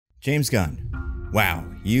James Gunn. Wow,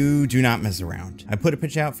 you do not mess around. I put a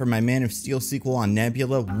pitch out for my Man of Steel sequel on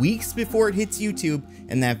Nebula weeks before it hits YouTube,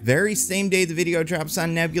 and that very same day the video drops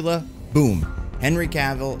on Nebula, boom, Henry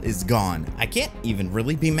Cavill is gone. I can't even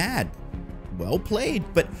really be mad. Well played,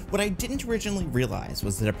 but what I didn't originally realize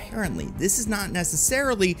was that apparently this is not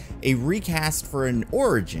necessarily a recast for an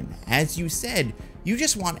origin. As you said, you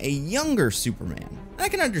just want a younger Superman. I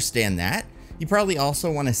can understand that. You probably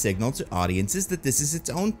also want to signal to audiences that this is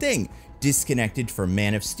its own thing. Disconnected from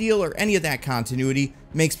Man of Steel or any of that continuity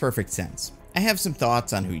makes perfect sense. I have some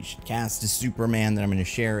thoughts on who you should cast as Superman that I'm going to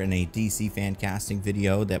share in a DC fan casting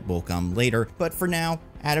video that will come later, but for now,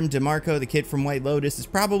 Adam DeMarco, the kid from White Lotus, is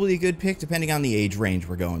probably a good pick depending on the age range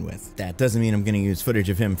we're going with. That doesn't mean I'm going to use footage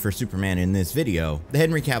of him for Superman in this video. The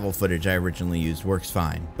Henry Cavill footage I originally used works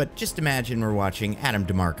fine, but just imagine we're watching Adam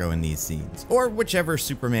DeMarco in these scenes, or whichever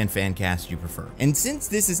Superman fan cast you prefer. And since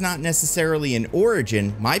this is not necessarily an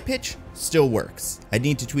origin, my pitch still works. I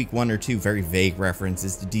need to tweak one or two very vague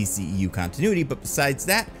references to DCEU continuity, but besides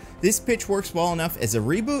that, this pitch works well enough as a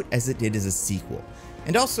reboot as it did as a sequel.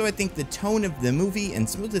 And also, I think the tone of the movie and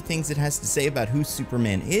some of the things it has to say about who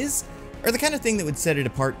Superman is are the kind of thing that would set it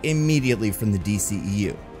apart immediately from the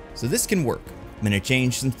DCEU. So this can work. I'm going to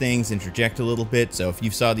change some things, interject a little bit, so if you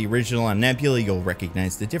saw the original on Nebula, you'll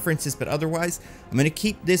recognize the differences, but otherwise, I'm going to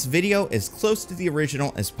keep this video as close to the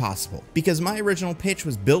original as possible, because my original pitch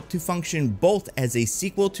was built to function both as a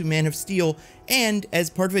sequel to Man of Steel and as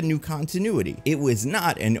part of a new continuity. It was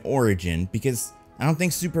not an origin, because I don't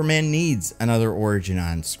think Superman needs another origin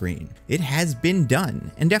on screen. It has been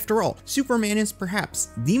done, and after all, Superman is perhaps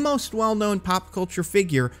the most well-known pop culture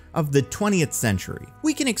figure of the 20th century.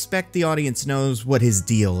 We can expect the audience knows what his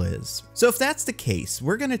deal is. So if that's the case,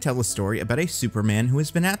 we're gonna tell a story about a Superman who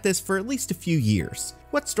has been at this for at least a few years.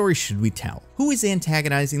 What story should we tell? Who is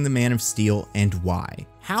antagonizing the Man of Steel and why?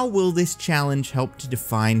 How will this challenge help to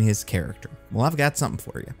define his character? Well, I've got something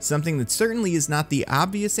for you. Something that certainly is not the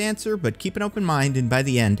obvious answer, but keep an open mind, and by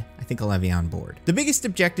the end, I think I'll have you on board. The biggest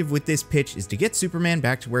objective with this pitch is to get Superman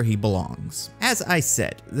back to where he belongs. As I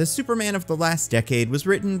said, the Superman of the last decade was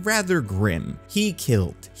written rather grim. He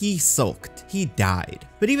killed, he sulked, he died.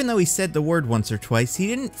 But even though he said the word once or twice, he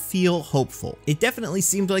didn't feel hopeful. It definitely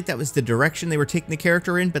seemed like that was the direction they were taking the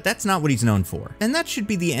character in, but that's not what he's known for. And that should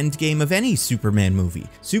be the end game of any Superman movie.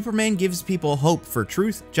 Superman gives people hope for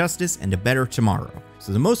truth, justice, and a better tomorrow.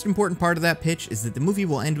 So the most important part of that pitch is that the movie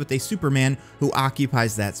will end with a Superman who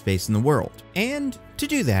occupies that space in the world. And to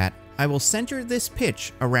do that, I will center this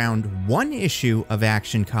pitch around one issue of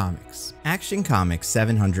Action Comics. Action Comics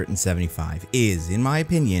 775 is, in my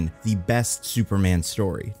opinion, the best Superman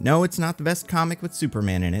story. No, it's not the best comic with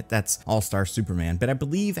Superman in it, that's All-Star Superman, but I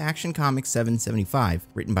believe Action Comics 775,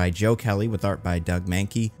 written by Joe Kelly with art by Doug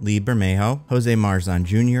Mahnke, Lee Bermejo, Jose Marzan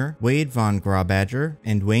Jr., Wade Von Grawbadger,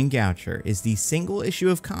 and Wayne Goucher, is the single issue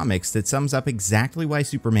of comics that sums up exactly why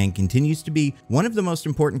Superman continues to be one of the most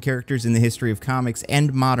important characters in the history of comics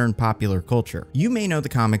and modern popular culture. You may know the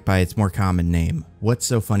comic by its more common name, What's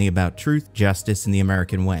So Funny About Truth, Justice, and the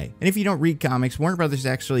American Way. And if you don't read comics, Warner Brothers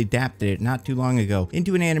actually adapted it not too long ago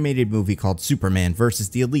into an animated movie called Superman vs.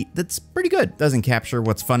 the Elite that's pretty good. Doesn't capture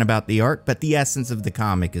what's fun about the art, but the essence of the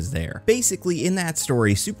comic is there. Basically, in that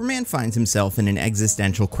story, Superman finds himself in an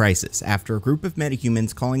existential crisis after a group of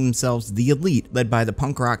metahumans calling themselves the Elite, led by the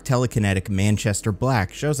punk rock telekinetic Manchester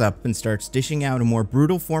Black, shows up and starts dishing out a more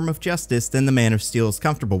brutal form of justice than the Man of Steel is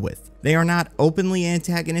comfortable with. They are not openly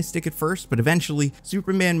antagonistic at first, but eventually,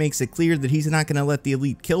 Superman makes it clear that he's not going to let the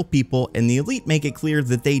Elite kill people, and the Elite make it clear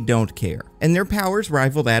that they don't care. And their powers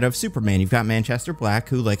rival that of Superman. You've got Manchester Black,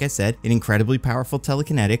 who, like I said, an incredibly powerful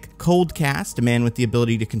telekinetic, Cold Cast, a man with the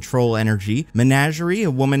ability to control energy, Menagerie,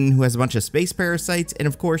 a woman who has a bunch of space parasites, and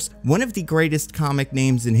of course, one of the greatest comic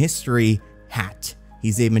names in history, Hat.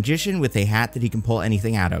 He's a magician with a hat that he can pull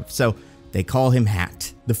anything out of, so they call him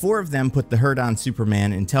Hat. The four of them put the hurt on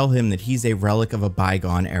Superman and tell him that he's a relic of a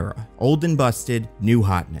bygone era. Old and busted, new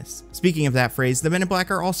hotness. Speaking of that phrase, the Men in Black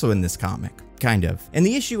are also in this comic. Kind of. And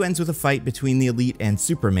the issue ends with a fight between the Elite and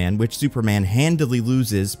Superman, which Superman handily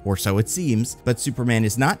loses, or so it seems, but Superman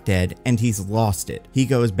is not dead, and he's lost it. He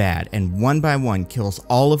goes bad, and one by one kills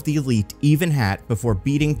all of the Elite, even Hat, before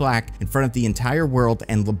beating Black in front of the entire world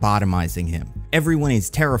and lobotomizing him. Everyone is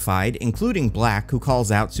terrified, including Black, who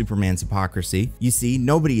calls out Superman's hypocrisy. You see,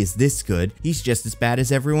 nobody is this good, he's just as bad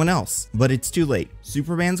as everyone else. But it's too late.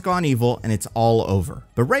 Superman's gone evil, and it's all over.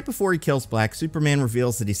 But right before he kills Black, Superman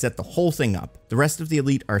reveals that he set the whole thing up. up. The rest of the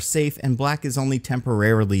elite are safe, and Black is only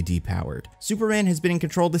temporarily depowered. Superman has been in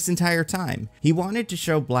control this entire time. He wanted to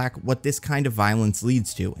show Black what this kind of violence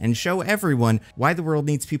leads to, and show everyone why the world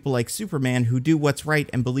needs people like Superman who do what's right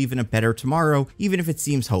and believe in a better tomorrow, even if it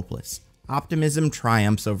seems hopeless. Optimism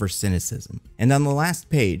triumphs over cynicism. And on the last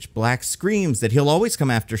page, Black screams that he'll always come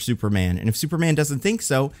after Superman, and if Superman doesn't think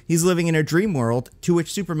so, he's living in a dream world, to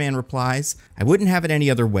which Superman replies, "I wouldn't have it any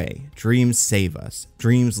other way. Dreams save us.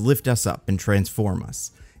 Dreams lift us up and transform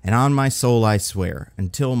us. And on my soul I swear,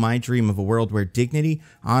 until my dream of a world where dignity,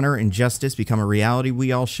 honor, and justice become a reality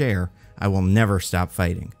we all share, I will never stop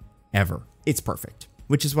fighting. Ever." It's perfect.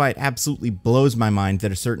 Which is why it absolutely blows my mind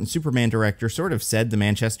that a certain Superman director sort of said the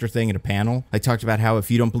Manchester thing at a panel. I talked about how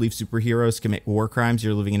if you don't believe superheroes commit war crimes,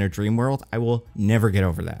 you're living in a dream world. I will never get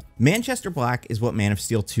over that. Manchester Black is what Man of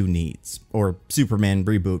Steel 2 needs, or Superman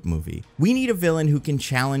reboot movie. We need a villain who can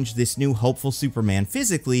challenge this new hopeful Superman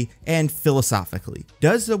physically and philosophically.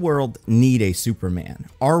 Does the world need a Superman?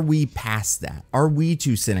 Are we past that? Are we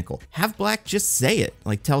too cynical? Have Black just say it,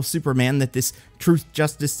 like tell Superman that this truth,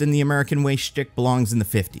 justice, and the American way shtick belongs in the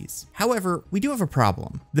 50s. However, we do have a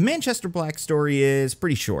problem. The Manchester Black story is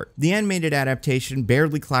pretty short. The animated adaptation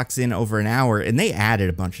barely clocks in over an hour, and they added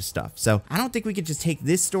a bunch of stuff, so I don't think we could just take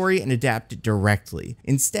this story and adapt it directly.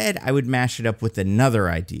 Instead, I would mash it up with another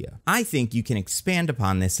idea. I think you can expand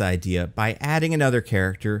upon this idea by adding another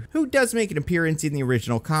character who does make an appearance in the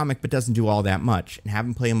original comic but doesn't do all that much, and have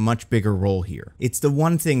him play a much bigger role here. It's the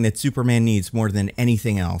one thing that Superman needs more than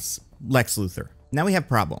anything else: Lex Luthor. Now we have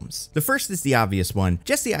problems. The first is the obvious one.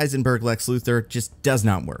 Jesse Eisenberg Lex Luthor just does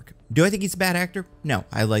not work. Do I think he's a bad actor? No.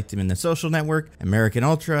 I liked him in The Social Network, American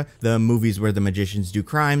Ultra, the movies where the magicians do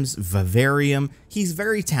crimes, Vivarium. He's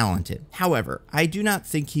very talented. However, I do not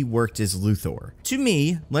think he worked as Luthor. To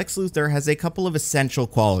me, Lex Luthor has a couple of essential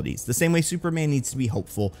qualities. The same way Superman needs to be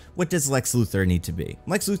hopeful, what does Lex Luthor need to be?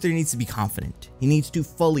 Lex Luthor needs to be confident. He needs to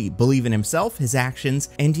fully believe in himself, his actions,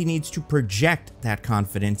 and he needs to project that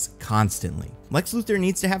confidence constantly. Lex Luthor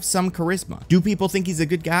needs to have some charisma. Do people think he's a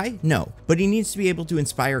good guy? No, but he needs to be able to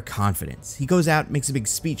inspire confidence. He goes out, makes a big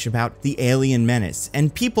speech about the alien menace,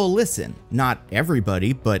 and people listen. Not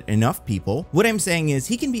everybody, but enough people. What I'm saying is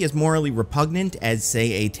he can be as morally repugnant as,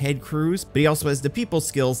 say, a Ted Cruz, but he also has the people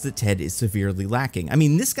skills that Ted is severely lacking. I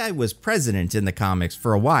mean, this guy was president in the comics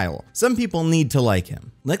for a while. Some people need to like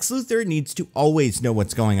him. Lex Luthor needs to always know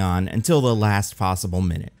what's going on until the last possible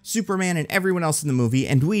minute. Superman and everyone else in the movie,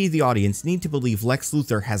 and we, the audience, need to believe Lex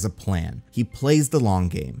Luthor has a plan. He plays the long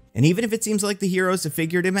game. And even if it seems like the heroes have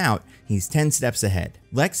figured him out, he's 10 steps ahead.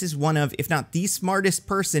 Lex is one of, if not the smartest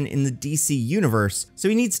person in the DC universe, so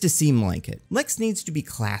he needs to seem like it. Lex needs to be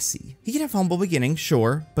classy. He can have humble beginnings,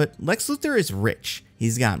 sure, but Lex Luthor is rich.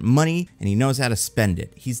 He's got money and he knows how to spend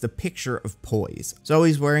it. He's the picture of poise. He's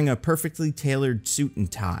always wearing a perfectly tailored suit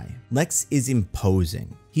and tie. Lex is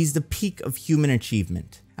imposing. He's the peak of human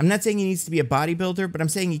achievement. I'm not saying he needs to be a bodybuilder, but I'm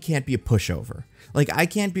saying he can't be a pushover. Like, I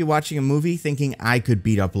can't be watching a movie thinking I could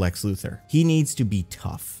beat up Lex Luthor. He needs to be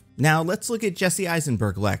tough. Now, let's look at Jesse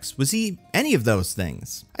Eisenberg Lex. Was he any of those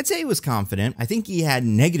things? I'd say he was confident. I think he had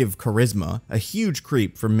negative charisma, a huge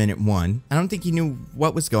creep from minute one. I don't think he knew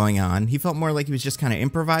what was going on. He felt more like he was just kind of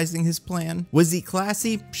improvising his plan. Was he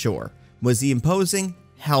classy? Sure. Was he imposing?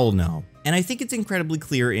 Hell no. And I think it's incredibly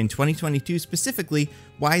clear in 2022 specifically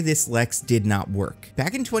why this Lex did not work.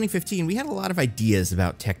 Back in 2015, we had a lot of ideas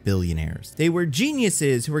about tech billionaires. They were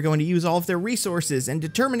geniuses who were going to use all of their resources and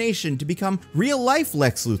determination to become real-life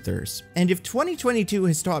Lex Luthors. And if 2022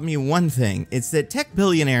 has taught me one thing, it's that tech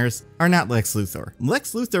billionaires are not Lex Luthor.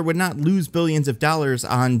 Lex Luthor would not lose billions of dollars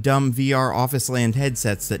on dumb VR office land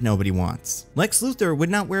headsets that nobody wants. Lex Luthor would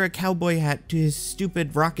not wear a cowboy hat to his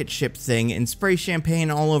stupid rocket ship thing and spray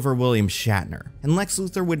champagne all over William Shatner. And Lex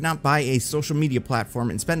Luthor would not buy a social media platform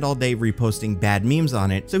and spend all day reposting bad memes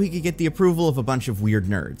on it so he could get the approval of a bunch of weird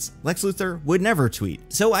nerds. Lex Luthor would never tweet.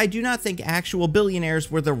 So I do not think actual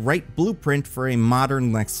billionaires were the right blueprint for a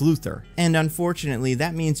modern Lex Luthor. And unfortunately,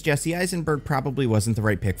 that means Jesse Eisenberg probably wasn't the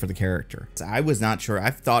right pick for the character. I was not sure.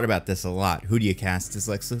 I've thought about this a lot. Who do you cast as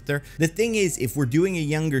Lex Luthor? The thing is, if we're doing a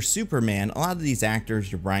younger Superman, a lot of these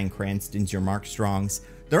actors, your Bryan Cranstons, your Mark Strongs,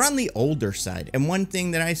 they're on the older side. And one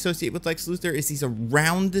thing that I associate with Lex Luthor is he's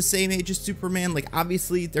around the same age as Superman. Like,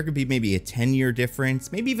 obviously, there could be maybe a 10-year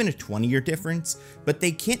difference, maybe even a 20-year difference, but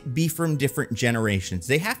they can't be from different generations.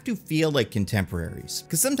 They have to feel like contemporaries.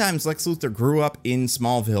 Because sometimes Lex Luthor grew up in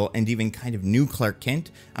Smallville and even kind of knew Clark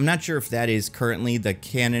Kent. I'm not sure if that is currently the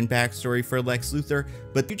canon backstory for Lex Luthor,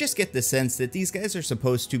 but you just get the sense that these guys are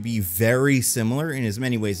supposed to be very similar in as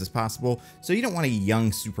many ways as possible, so you don't want a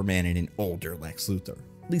young Superman and an older Lex Luthor.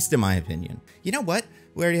 at least in my opinion. You know what?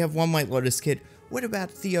 We already have one White Lotus kid. What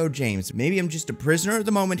about Theo James? Maybe I'm just a prisoner of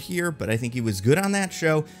the moment here, but I think he was good on that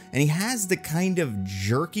show, and he has the kind of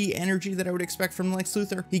jerky energy that I would expect from Lex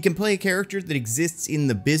Luthor. He can play a character that exists in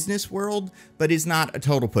the business world, but is not a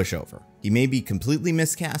total pushover. He may be completely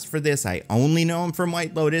miscast for this. I only know him from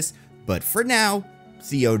White Lotus, but for now,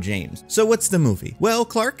 Theo James. So what's the movie? Well,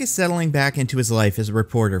 Clark is settling back into his life as a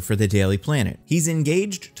reporter for the Daily Planet. He's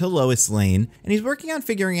engaged to Lois Lane, and he's working on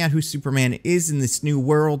figuring out who Superman is in this new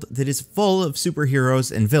world that is full of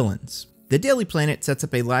superheroes and villains. The Daily Planet sets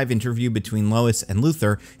up a live interview between Lois and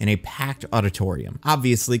Luthor in a packed auditorium.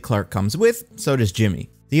 Obviously, Clark comes with, so does Jimmy.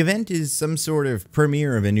 The event is some sort of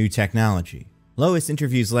premiere of a new technology. Lois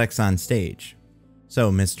interviews Lex on stage.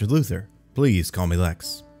 So, Mr. Luthor, please call me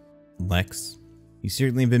Lex. Lex? You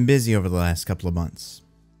certainly have been busy over the last couple of months.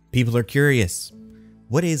 People are curious.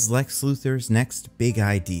 What is Lex Luthor's next big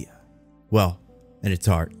idea? Well, at its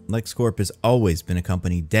heart, LexCorp has always been a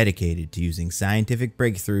company dedicated to using scientific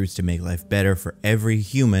breakthroughs to make life better for every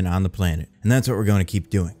human on the planet. And that's what we're going to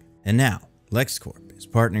keep doing. And now, LexCorp is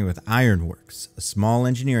partnering with Ironworks, a small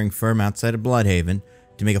engineering firm outside of Bloodhaven,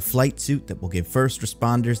 to make a flight suit that will give first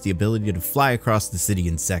responders the ability to fly across the city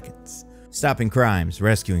in seconds, stopping crimes,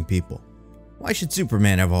 rescuing people. Why should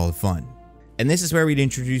Superman have all the fun? And this is where we'd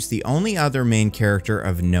introduce the only other main character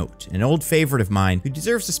of note, an old favorite of mine who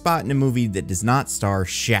deserves a spot in a movie that does not star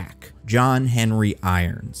Shaq, John Henry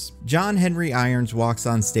Irons. John Henry Irons walks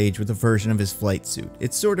on stage with a version of his flight suit.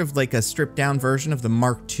 It's sort of like a stripped down version of the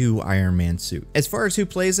Mark II Iron Man suit. As far as who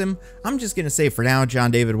plays him, I'm just gonna say for now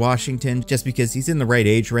John David Washington, just because he's in the right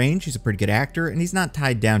age range, he's a pretty good actor, and he's not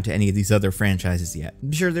tied down to any of these other franchises yet.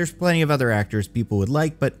 I'm sure there's plenty of other actors people would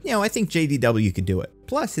like, but I think JDW could do it.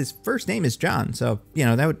 Plus, his first name is John, so,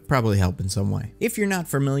 that would probably help in some way. If you're not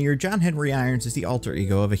familiar, John Henry Irons is the alter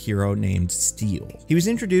ego of a hero named Steel. He was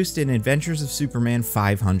introduced in Adventures of Superman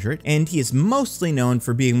 500, and he is mostly known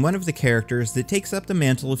for being one of the characters that takes up the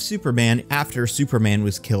mantle of Superman after Superman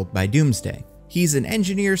was killed by Doomsday. He's an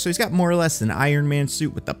engineer, so he's got more or less an Iron Man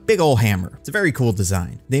suit with a big ol' hammer. It's a very cool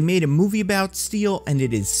design. They made a movie about Steel, and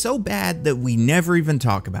it is so bad that we never even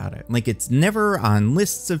talk about it. Like, it's never on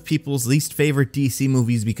lists of people's least favorite DC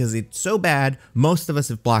movies because it's so bad, most of us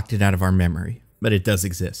have blocked it out of our memory. But it does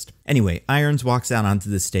exist. Anyway, Irons walks out onto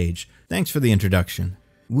the stage. Thanks for the introduction.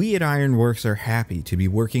 We at Ironworks are happy to be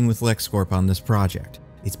working with LexCorp on this project.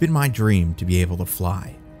 It's been my dream to be able to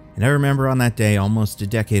fly. And I remember on that day almost a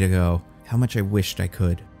decade ago, how much I wished I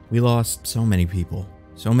could. We lost so many people.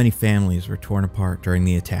 So many families were torn apart during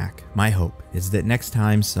the attack. My hope is that next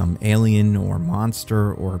time some alien or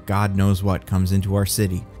monster or God knows what comes into our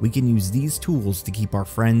city, we can use these tools to keep our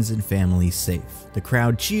friends and families safe. The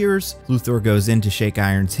crowd cheers, Luthor goes in to shake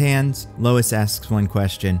Iron's hands, Lois asks one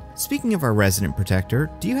question. Speaking of our resident protector,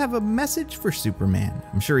 do you have a message for Superman?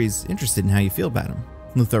 I'm sure he's interested in how you feel about him.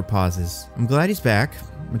 Luthor pauses. I'm glad he's back.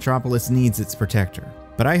 Metropolis needs its protector.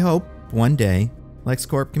 But I hope one day,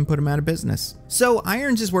 LexCorp can put him out of business. So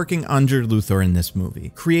Irons is working under Luthor in this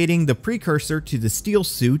movie, creating the precursor to the Steel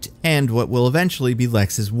suit and what will eventually be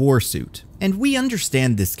Lex's war suit. And we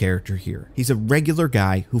understand this character here. He's a regular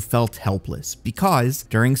guy who felt helpless because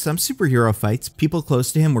during some superhero fights, people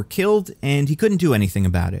close to him were killed and he couldn't do anything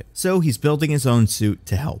about it. So he's building his own suit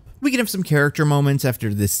to help. We can have some character moments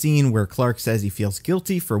after this scene where Clark says he feels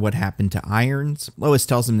guilty for what happened to Irons. Lois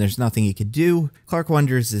tells him there's nothing he could do. Clark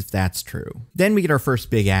wonders if that's true. Then we get our first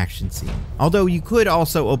big action scene. Although you could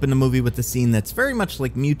also open the movie with a scene that's very much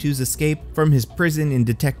like Mewtwo's escape from his prison in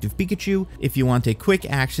Detective Pikachu if you want a quick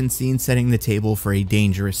action scene setting the table for a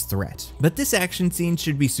dangerous threat. But this action scene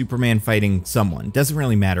should be Superman fighting someone, doesn't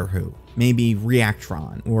really matter who. Maybe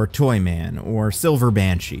Reactron, or Toyman, or Silver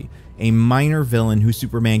Banshee, a minor villain who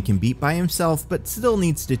Superman can beat by himself but still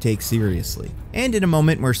needs to take seriously. And in a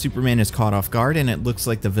moment where Superman is caught off guard and it looks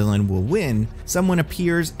like the villain will win, someone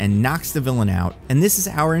appears and knocks the villain out, and this is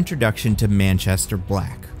our introduction to Manchester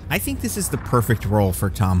Black. I think this is the perfect role for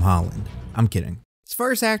Tom Holland. I'm kidding. As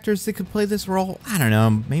far as actors that could play this role, I don't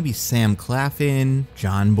know, maybe Sam Claflin,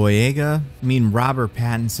 John Boyega. I mean, Robert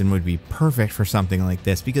Pattinson would be perfect for something like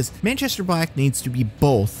this because Manchester Black needs to be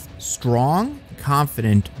both strong,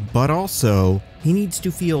 confident, but also he needs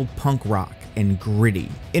to feel punk rock and gritty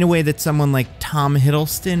in a way that someone like Tom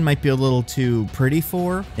Hiddleston might be a little too pretty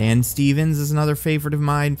for. Dan Stevens is another favorite of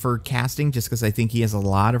mine for casting just because I think he has a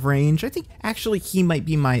lot of range. I think actually he might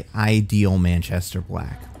be my ideal Manchester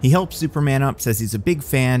Black. He helps Superman up, says he's a big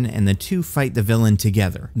fan, and the two fight the villain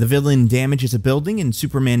together. The villain damages a building and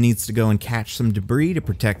Superman needs to go and catch some debris to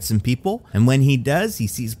protect some people, and when he does, he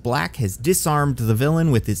sees Black has disarmed the villain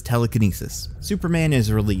with his telekinesis. Superman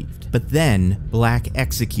is relieved, but then Black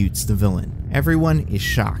executes the villain. Everyone is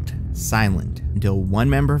shocked, silent, until one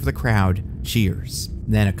member of the crowd cheers.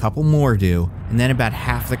 Then a couple more do, and then about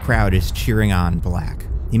half the crowd is cheering on Black.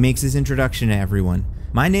 He makes his introduction to everyone.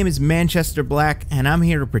 My name is Manchester Black, and I'm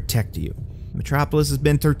here to protect you. Metropolis has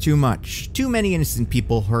been through too much. Too many innocent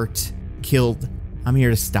people hurt, killed. I'm here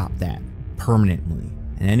to stop that, permanently.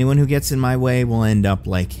 And anyone who gets in my way will end up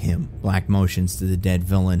like him. Black motions to the dead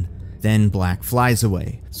villain. Then Black flies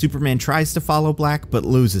away. Superman tries to follow Black, but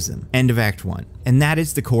loses him. End of Act 1. And that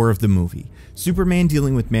is the core of the movie. Superman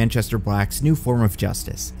dealing with Manchester Black's new form of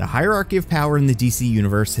justice. The hierarchy of power in the DC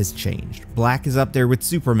universe has changed. Black is up there with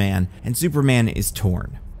Superman, and Superman is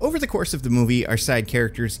torn. Over the course of the movie, our side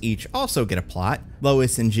characters each also get a plot.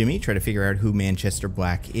 Lois and Jimmy try to figure out who Manchester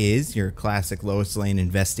Black is, your classic Lois Lane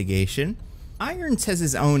investigation. Irons has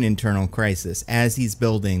his own internal crisis as he's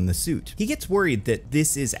building the suit. He gets worried that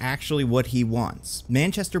this is actually what he wants.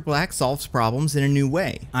 Manchester Black solves problems in a new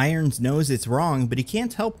way. Irons knows it's wrong, but he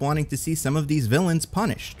can't help wanting to see some of these villains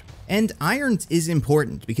punished. And Irons is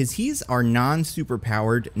important because he's our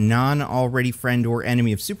non-superpowered, non-already friend or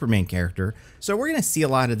enemy of Superman character, so we're gonna see a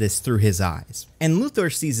lot of this through his eyes. And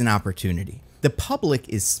Luthor sees an opportunity. The public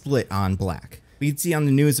is split on Black. We can see on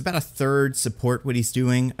the news about a third support what he's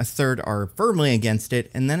doing, a third are firmly against it,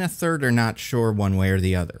 and then a third are not sure one way or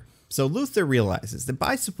the other. So Luthor realizes that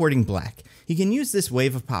by supporting Black, he can use this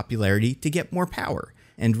wave of popularity to get more power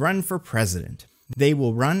and run for president. They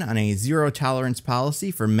will run on a zero-tolerance policy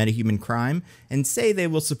for metahuman crime and say they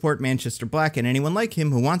will support Manchester Black and anyone like him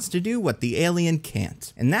who wants to do what the alien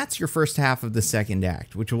can't. And that's your first half of the second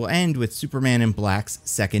act, which will end with Superman and Black's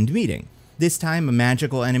second meeting. This time, a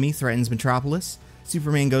magical enemy threatens Metropolis.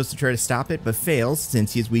 Superman goes to try to stop it, but fails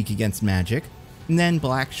since he is weak against magic. And then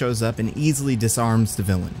Black shows up and easily disarms the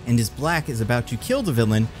villain. And as Black is about to kill the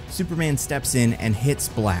villain, Superman steps in and hits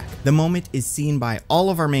Black. The moment is seen by all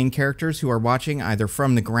of our main characters who are watching either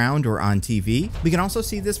from the ground or on TV. We can also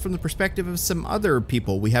see this from the perspective of some other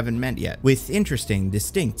people we haven't met yet, with interesting,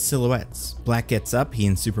 distinct silhouettes. Black gets up, he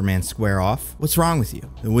and Superman square off. What's wrong with you?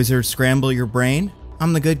 The wizards scramble your brain?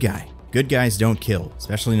 I'm the good guy. Good guys don't kill,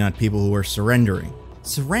 especially not people who are surrendering.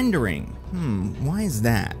 Surrendering? Why is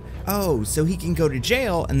that? Oh, so he can go to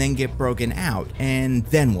jail and then get broken out, and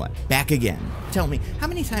then what? Back again. Tell me, how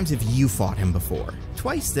many times have you fought him before?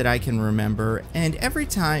 Twice that I can remember, and every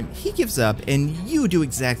time he gives up and you do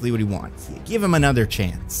exactly what he wants. You give him another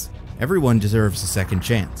chance. Everyone deserves a second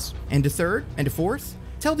chance. And a third, and a fourth?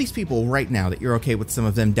 Tell these people right now that you're okay with some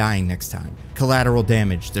of them dying next time. Collateral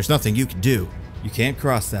damage, there's nothing you can do. You can't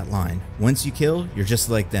cross that line. Once you kill, you're just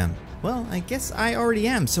like them. Well, I guess I already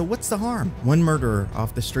am, so what's the harm? One murderer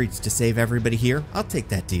off the streets to save everybody here? I'll take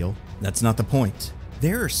that deal. That's not the point.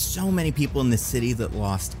 There are so many people in this city that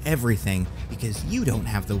lost everything because you don't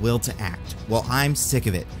have the will to act. Well, I'm sick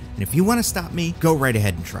of it, and if you want to stop me, go right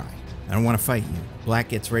ahead and try. I don't want to fight you. Black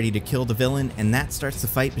gets ready to kill the villain, and that starts the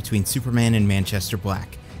fight between Superman and Manchester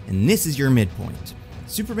Black. And this is your midpoint.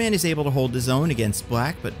 Superman is able to hold his own against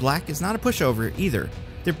Black, but Black is not a pushover either.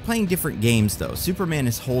 They're playing different games though. Superman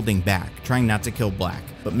is holding back, trying not to kill Black,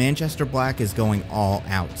 but Manchester Black is going all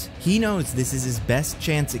out. He knows this is his best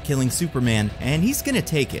chance at killing Superman, and he's gonna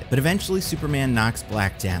take it, but eventually Superman knocks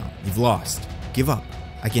Black down. You've lost. Give up.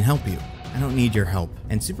 I can help you. I don't need your help.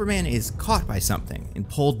 And Superman is caught by something and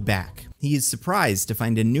pulled back. He is surprised to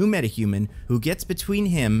find a new metahuman who gets between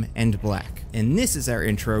him and Black. And this is our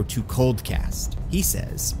intro to Coldcast. He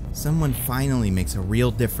says, someone finally makes a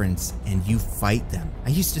real difference and you fight them. I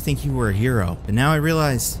used to think you were a hero, but now I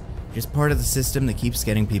realize you're just part of the system that keeps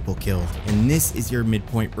getting people killed. And this is your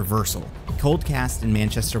midpoint reversal. Coldcast and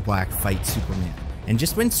Manchester Black fight Superman. And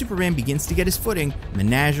just when Superman begins to get his footing,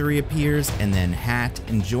 Menagerie appears, and then Hat,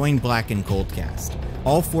 and join Black and Coldcast.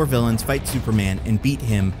 All four villains fight Superman and beat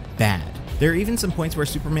him bad. There are even some points where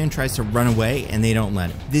Superman tries to run away and they don't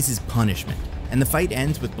let him. This is punishment. And the fight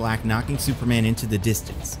ends with Black knocking Superman into the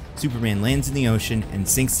distance. Superman lands in the ocean and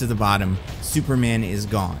sinks to the bottom. Superman is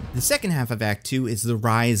gone. The second half of Act 2 is the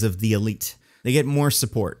rise of the elite. They get more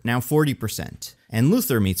support, now 40%. And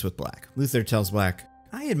Luthor meets with Black. Luthor tells Black,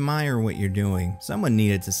 I admire what you're doing. Someone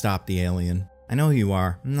needed to stop the alien. I know who you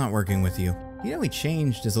are. I'm not working with you. You know, he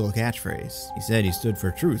changed his little catchphrase. He said he stood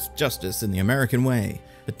for truth, justice, and the American way.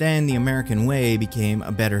 But then the American way became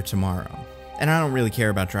a better tomorrow. And I don't really care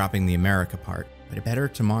about dropping the America part. But a better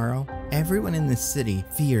tomorrow? Everyone in this city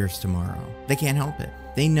fears tomorrow. They can't help it.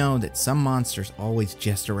 They know that some monster's always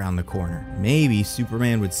just around the corner. Maybe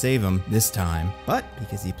Superman would save him this time, but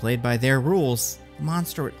because he played by their rules, the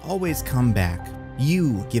monster would always come back.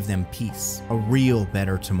 You give them peace, a real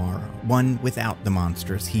better tomorrow, one without the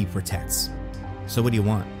monsters he protects. So what do you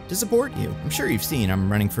want? To support you. I'm sure you've seen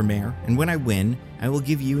I'm running for mayor, and when I win, I will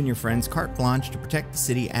give you and your friends carte blanche to protect the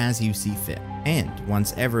city as you see fit. And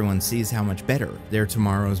once everyone sees how much better their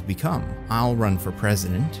tomorrows become, I'll run for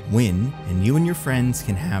president, win, and you and your friends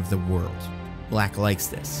can have the world. Black likes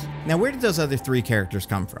this. Now, where did those other 3 characters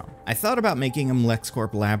come from? I thought about making them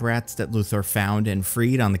LexCorp lab rats that Luthor found and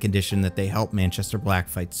freed on the condition that they help Manchester Black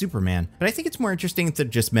fight Superman, but I think it's more interesting if they're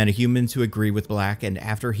just metahumans who agree with Black, and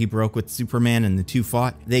after he broke with Superman and the two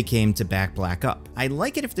fought, they came to back Black up. I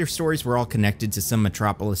like it if their stories were all connected to some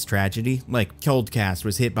metropolis tragedy, like Coldcast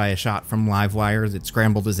was hit by a shot from Livewire that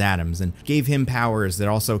scrambled his atoms and gave him powers that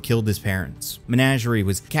also killed his parents. Menagerie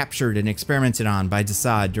was captured and experimented on by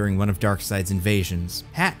Desaad during one of Darkseid's invasions.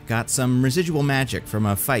 Hat got some residual magic from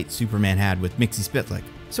a fight Superman had with Mixie Spitlick,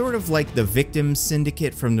 sort of like the Victims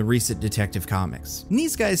Syndicate from the recent Detective Comics. And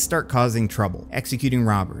these guys start causing trouble, executing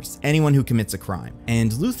robbers, anyone who commits a crime,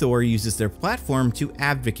 and Luthor uses their platform to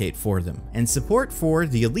advocate for them, and support for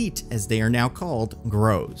the elite, as they are now called,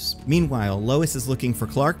 grows. Meanwhile, Lois is looking for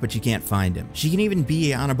Clark, but she can't find him. She can even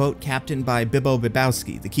be on a boat captained by Bibbo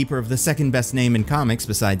Bibowski, the keeper of the second best name in comics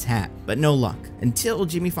besides Hat, but no luck, until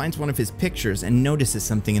Jimmy finds one of his pictures and notices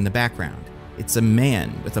something in the background. It's a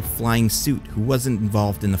man with a flying suit who wasn't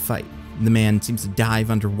involved in the fight. The man seems to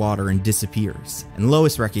dive underwater and disappears, and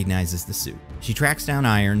Lois recognizes the suit. She tracks down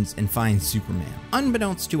Irons and finds Superman.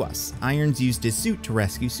 Unbeknownst to us, Irons used his suit to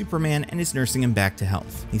rescue Superman and is nursing him back to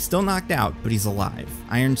health. He's still knocked out, but he's alive.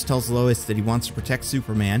 Irons tells Lois that he wants to protect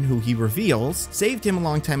Superman, who he reveals saved him a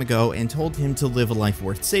long time ago and told him to live a life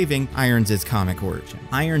worth saving, Irons' comic origin.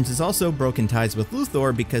 Irons has also broken ties with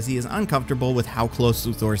Luthor because he is uncomfortable with how close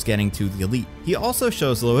Luthor is getting to the elite. He also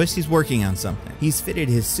shows Lois he's working on something. He's fitted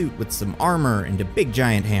his suit with some armor and a big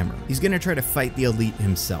giant hammer. He's gonna try to fight the elite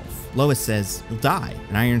himself. Lois says he'll die,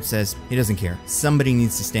 and Irons says he doesn't care. Somebody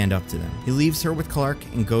needs to stand up to them. He leaves her with Clark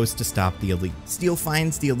and goes to stop the elite. Steel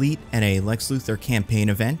finds the elite at a Lex Luthor campaign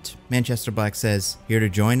event. Manchester Black says, "Here to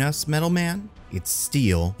join us, Metal Man?" It's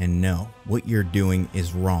Steel, and no, what you're doing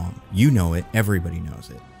is wrong. You know it, everybody knows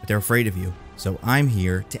it, but they're afraid of you, so I'm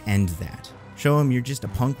here to end that. Show them you're just a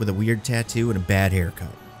punk with a weird tattoo and a bad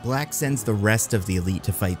haircut. Black sends the rest of the elite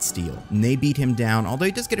to fight Steel, and they beat him down, although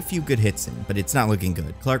he does get a few good hits in, but it's not looking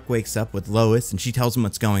good. Clark wakes up with Lois, and she tells him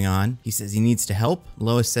what's going on. He says he needs to help.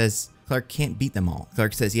 Lois says Clark can't beat them all.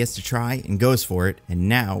 Clark says he has to try and goes for it, and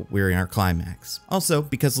now we're in our climax. Also,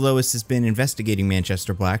 because Lois has been investigating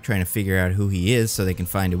Manchester Black, trying to figure out who he is so they can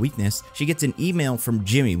find a weakness, she gets an email from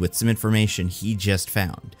Jimmy with some information he just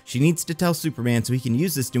found. She needs to tell Superman so he can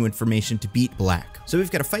use this new information to beat Black. So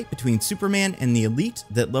we've got a fight between Superman and the elite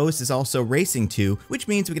that Lois is also racing to, which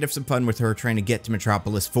means we could have some fun with her trying to get to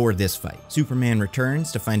Metropolis for this fight. Superman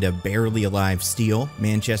returns to find a barely alive Steel.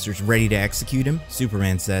 Manchester's ready to execute him.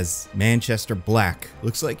 Superman says, "Manchester Black,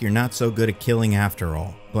 looks like you're not so good at killing after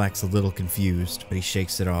all." Black's a little confused, but he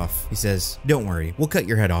shakes it off. He says, "Don't worry, we'll cut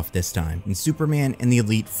your head off this time." And Superman and the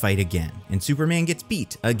elite fight again, and Superman gets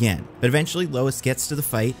beat again. But eventually Lois gets to the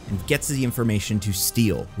fight and gets the information to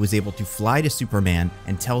Steel, who is able to fly to Superman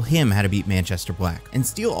and tell him how to beat Manchester Black. And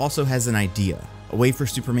Steel also has an idea, a way for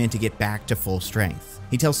Superman to get back to full strength.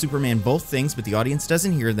 He tells Superman both things, but the audience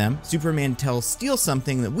doesn't hear them. Superman tells Steel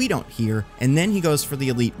something that we don't hear, and then he goes for the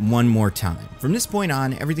elite one more time. From this point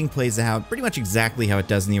on, everything plays out pretty much exactly how it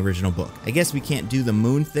does in the original book. I guess we can't do the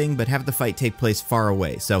moon thing, but have the fight take place far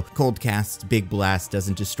away, so Coldcast's big blast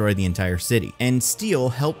doesn't destroy the entire city. And Steel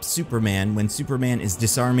helps Superman when Superman is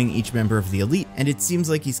disarming each member of the elite, and it seems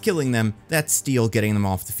like he's killing them. That's Steel getting them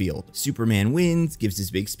off the field. Superman wins, gives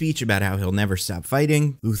his big speech about how he'll never stop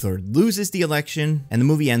fighting. Luthor loses the election, and the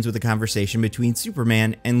movie ends with a conversation between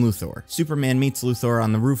Superman and Luthor. Superman meets Luthor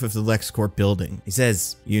on the roof of the LexCorp building. He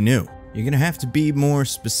says, "You knew. You're gonna have to be more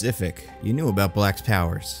specific. You knew about Black's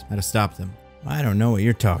powers, how to stop them." "I don't know what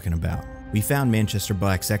you're talking about. We found Manchester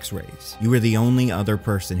Black's X-rays. You were the only other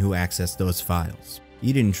person who accessed those files.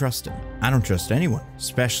 You didn't trust him." "I don't trust anyone,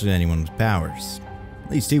 especially anyone with powers.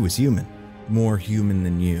 At least he was human. More human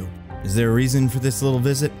than you. Is there a reason for this little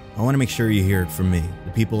visit? I want to make sure you hear it from me.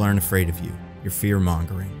 The people aren't afraid of you. You're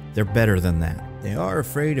fear-mongering. They're better than that. They are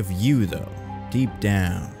afraid of you, though. Deep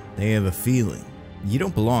down, they have a feeling. You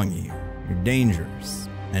don't belong here. You're dangerous.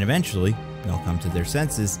 And eventually, they'll come to their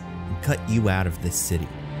senses and cut you out of this city.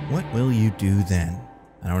 What will you do then?"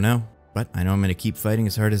 I don't know. But I know I'm gonna keep fighting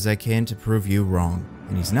as hard as I can to prove you wrong.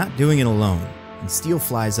 And he's not doing it alone. And Steel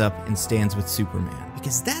flies up and stands with Superman.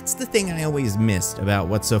 Because that's the thing I always missed about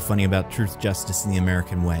what's so funny about truth, justice, and the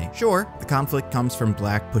American way. Sure, the conflict comes from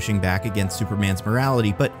Black pushing back against Superman's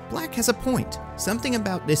morality, but Black has a point. Something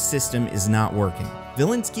about this system is not working.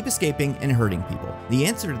 Villains keep escaping and hurting people. The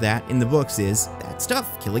answer to that in the books is, that's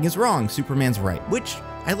tough, killing is wrong, Superman's right, which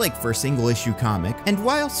I like for a single issue comic. And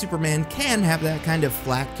while Superman can have that kind of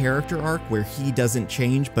flat character arc where he doesn't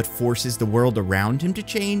change but forces the world around him to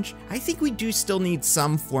change, I think we do still need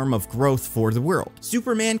some form of growth for the world.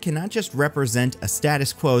 Superman cannot just represent a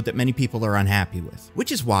status quo that many people are unhappy with,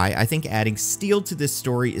 which is why I think adding Steel to this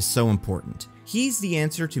story is so important. He's the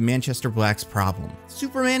answer to Manchester Black's problem.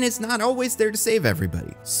 Superman is not always there to save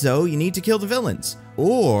everybody, so you need to kill the villains.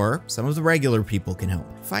 Or some of the regular people can help.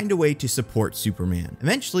 Find a way to support Superman.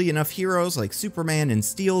 Eventually, enough heroes like Superman and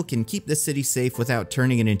Steel can keep the city safe without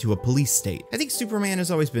turning it into a police state. I think Superman has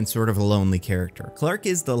always been sort of a lonely character. Clark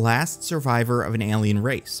is the last survivor of an alien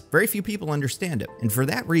race. Very few people understand him, and for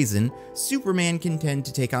that reason, Superman can tend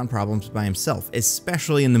to take on problems by himself,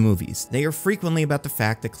 especially in the movies. They are frequently about the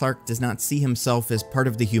fact that Clark does not see himself as part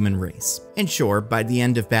of the human race. And sure, by the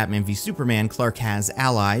end of Batman v Superman, Clark has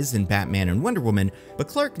allies in Batman and Wonder Woman, but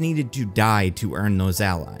Clark needed to die to earn those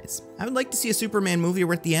allies. I would like to see a Superman movie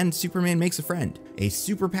where at the end, Superman makes a friend, a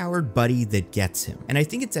superpowered buddy that gets him. And I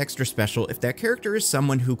think it's extra special if that character is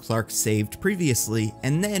someone who Clark saved previously,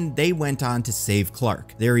 and then they went on to save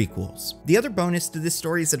Clark. They're equals. The other bonus to this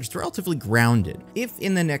story is that it's relatively grounded. If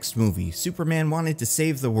in the next movie, Superman wanted to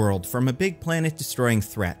save the world from a big planet-destroying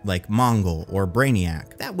threat like Mongol or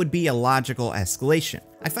Brainiac, that would be a logical escalation.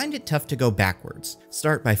 I find it tough to go backwards.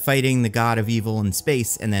 Start by fighting the god of evil in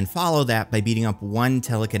space, and then follow that by beating up one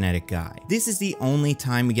telekinetic guy. This is the only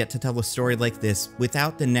time we get to tell a story like this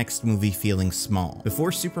without the next movie feeling small.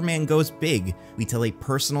 Before Superman goes big, we tell a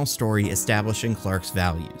personal story establishing Clark's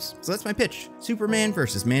values. So that's my pitch. Superman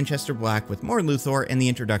versus Manchester Black with more Luthor and the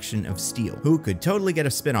introduction of Steel, who could totally get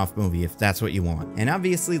a spin-off movie if that's what you want. And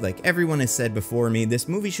obviously, like everyone has said before me, this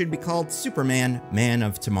movie should be called Superman, Man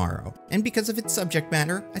of Tomorrow. And because of its subject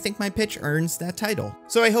matter, I think my pitch earns that title.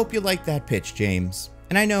 So I hope you liked that pitch, James.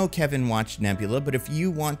 And I know Kevin watched Nebula, but if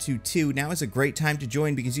you want to too, now is a great time to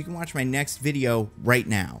join because you can watch my next video right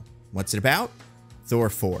now. What's it about? Thor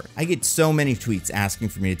 4. I get so many tweets asking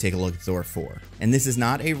for me to take a look at Thor 4. And this is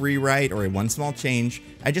not a rewrite or a one small change.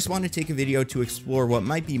 I just want to take a video to explore what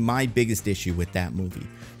might be my biggest issue with that movie.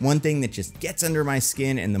 One thing that just gets under my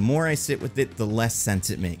skin, and the more I sit with it, the less sense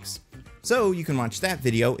it makes. So you can watch that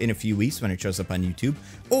video in a few weeks when it shows up on YouTube,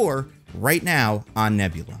 or right now on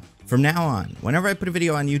Nebula. From now on, whenever I put a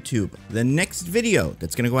video on YouTube, the next video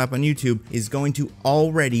that's going to go up on YouTube is going to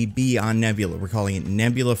already be on Nebula. We're calling it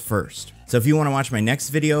Nebula First. So if you want to watch my next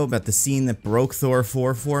video about the scene that broke Thor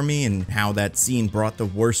 4 for me and how that scene brought the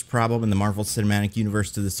worst problem in the Marvel Cinematic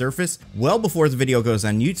Universe to the surface, well before the video goes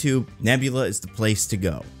on YouTube, Nebula is the place to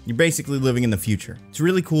go. You're basically living in the future. It's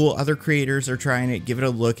really cool. Other creators are trying it. Give it a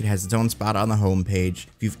look. It has its own spot on the homepage.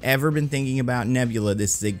 If you've ever been thinking about Nebula,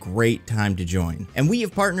 this is a great time to join. And we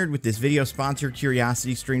have partnered with this video sponsor,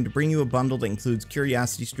 Curiosity Stream, to bring you a bundle that includes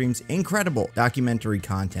Curiosity Stream's incredible documentary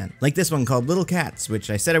content, like this one called Little Cats, which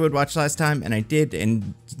I said I would watch last time, and I did,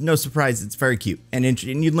 and no surprise, it's very cute. And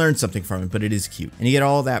you learn something from it, but it is cute. And you get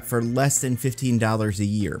all that for less than $15 a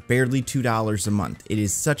year, barely $2 a month. It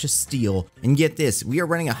is such a steal. And get this, we are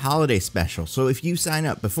running a holiday special, so if you sign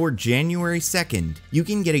up before January 2nd, you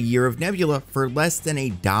can get a year of Nebula for less than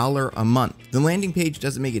 $1 a month. The landing page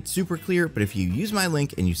doesn't make it super clear, but if you use my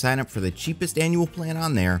link and you sign up for the cheapest annual plan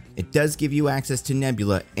on there, it does give you access to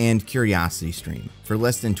Nebula and Curiosity Stream for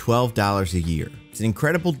less than $12 a year. It's an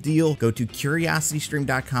incredible deal. Go to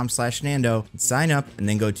curiositystream.com/Nando and sign up, and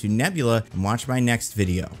then go to Nebula and watch my next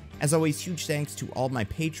video. As always, huge thanks to all my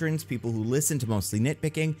patrons, people who listen to Mostly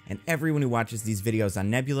Nitpicking, and everyone who watches these videos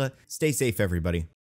on Nebula. Stay safe, everybody.